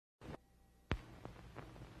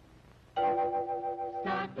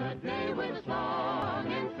Start the day with a song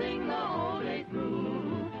and sing the whole day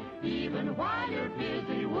through. Even while you're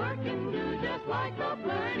busy working, do just like the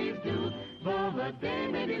birdies do. Though the day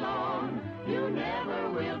may be long, you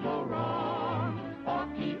never will go wrong. Off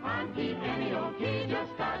key, on key, any old key,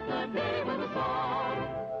 just start the day with a song.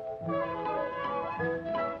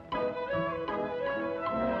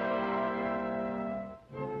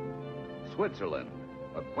 Switzerland,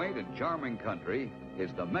 a quaint and charming country,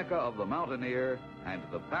 is the Mecca of the mountaineer and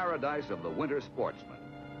the paradise of the winter sportsman.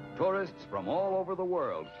 Tourists from all over the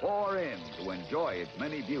world pour in to enjoy its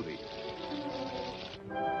many beauties.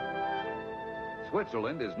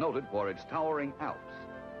 Switzerland is noted for its towering Alps,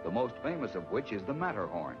 the most famous of which is the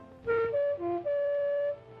Matterhorn.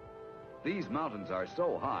 These mountains are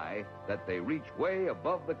so high that they reach way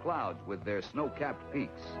above the clouds with their snow-capped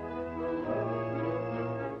peaks.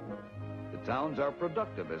 The towns are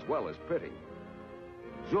productive as well as pretty.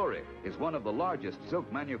 Zurich is one of the largest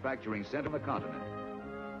silk manufacturing centers on the continent.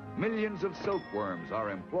 Millions of silkworms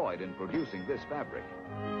are employed in producing this fabric.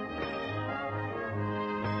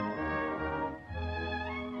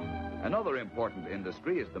 Another important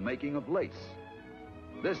industry is the making of lace.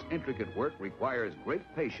 This intricate work requires great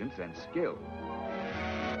patience and skill.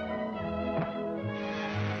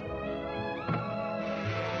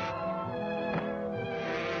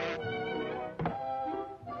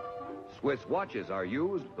 Swiss watches are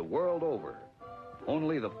used the world over.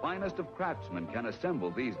 Only the finest of craftsmen can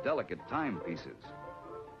assemble these delicate timepieces.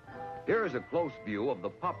 Here is a close view of the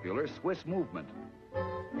popular Swiss movement.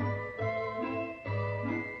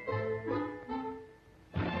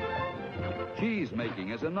 Cheese making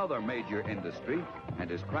is another major industry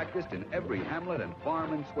and is practiced in every hamlet and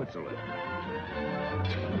farm in Switzerland.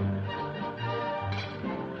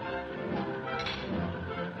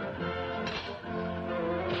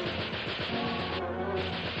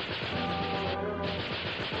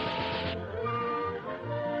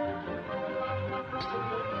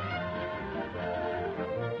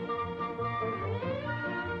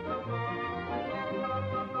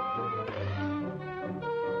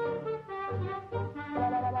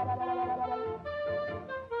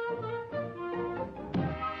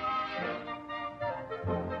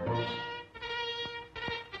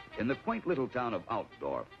 In the quaint little town of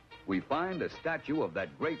Altdorf, we find a statue of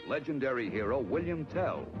that great legendary hero, William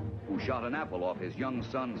Tell, who shot an apple off his young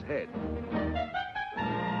son's head.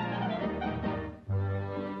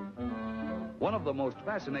 One of the most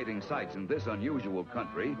fascinating sights in this unusual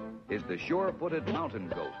country is the sure-footed mountain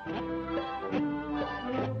goat.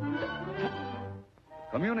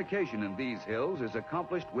 Communication in these hills is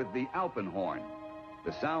accomplished with the alpenhorn,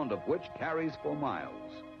 the sound of which carries for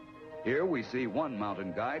miles. Here we see one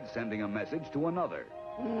mountain guide sending a message to another.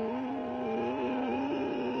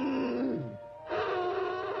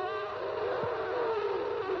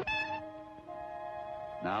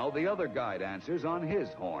 Now the other guide answers on his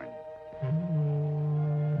horn.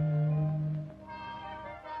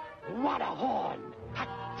 What a horn!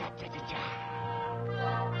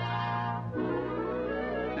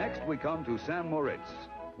 Next we come to St. Moritz,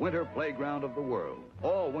 winter playground of the world.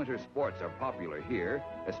 All winter sports are popular here,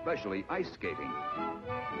 especially ice skating.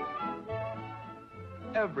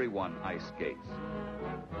 Everyone ice skates.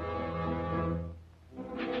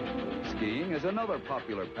 Skiing is another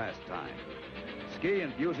popular pastime. Ski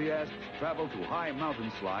enthusiasts travel to high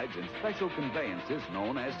mountain slides in special conveyances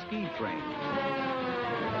known as ski trains.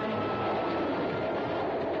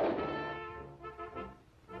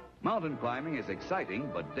 Mountain climbing is exciting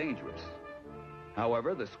but dangerous.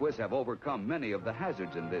 However, the Swiss have overcome many of the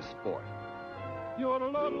hazards in this sport.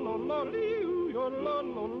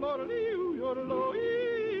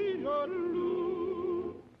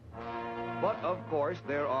 But, of course,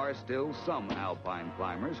 there are still some alpine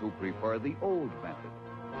climbers who prefer the old method.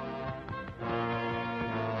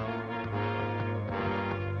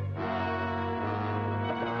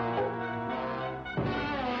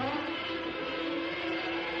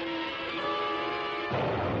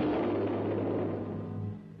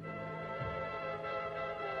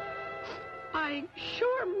 I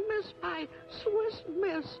sure miss my Swiss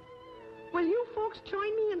miss. Will you folks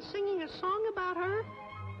join me in singing a song about her?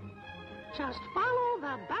 Just follow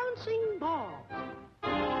the bouncing ball.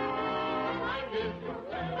 I miss you,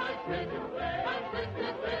 my Swiss, my Swiss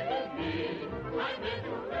is me. I miss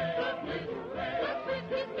you, the Swiss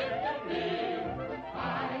is to me. I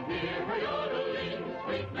hear her yodeling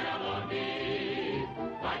sweet melodies,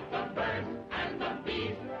 like the birds and the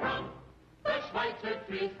bees from the Schweitzer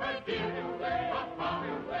trees. Right here, Papa,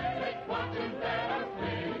 take watches let us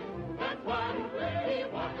sing. That's why he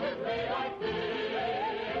watches me like this.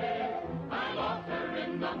 I lost her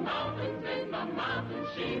in the mountains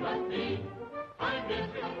she must be. I miss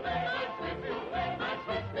my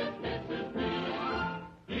Swiss Mrs. Me.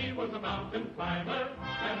 He was a mountain climber,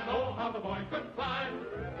 and oh, how the boy could climb.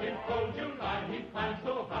 In cold July, he climbed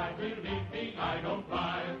so high, believe me, I don't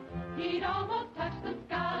lie. He'd almost touch the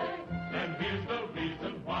sky. And here's the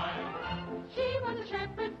reason why. She was a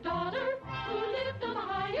shepherd's daughter who lived on the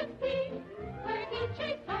highest peak, where he'd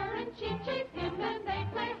chase her and she'd chase him, and they'd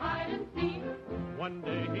play hide and seek. One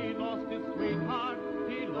day he lost his sweetheart,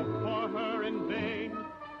 he looked for her in vain.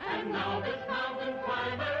 And now this mountain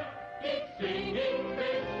climber keeps singing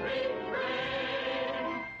this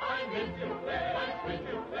refrain. I miss you, my Swiss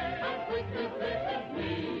Mrs.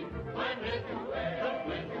 Me. I miss you, my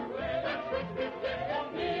Swiss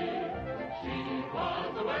Mrs. Me. She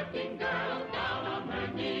was a working girl down on her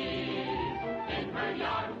knees in her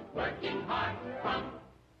yard, working hard,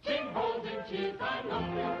 punching holes in cheese. I'm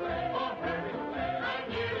looking for her. I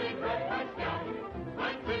nearly broke my scalp.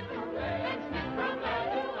 I quit and sniffed from there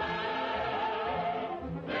to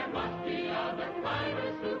there. There must be other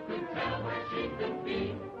climbers who could tell where she could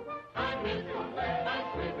be. I miss my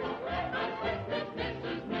Swiss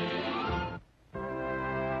Mrs. Me.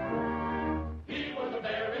 He was a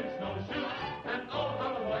bear in snowshoes, and oh, how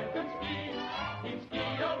the boy could ski. He'd ski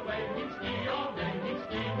away, he'd ski all day, he'd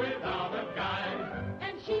ski without a guide.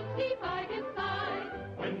 And she'd ski by his side.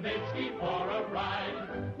 When they'd ski for a ride,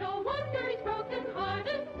 No wonder he's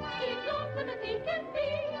broken-hearted. He's lonesome as he can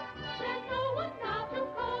be. There's no one now to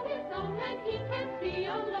call his own, and he can't be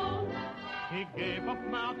alone. he gave up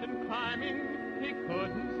mountain climbing, he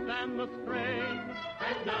couldn't stand the strain.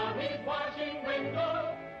 And now he's washing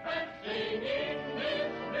windows and singing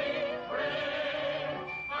this refrain.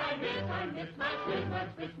 I miss my Swiss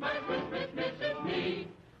Mrs. Me.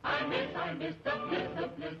 I miss the bliss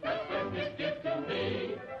Swiss gives to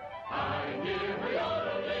me. I hear her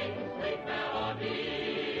yodeling sweet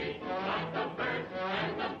melody, like the birds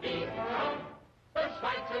and the bees from the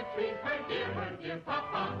Schweitzer trees. Her dear,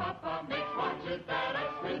 Papa makes watches that I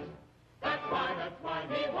Swiss. That's why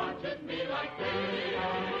he watches me like this.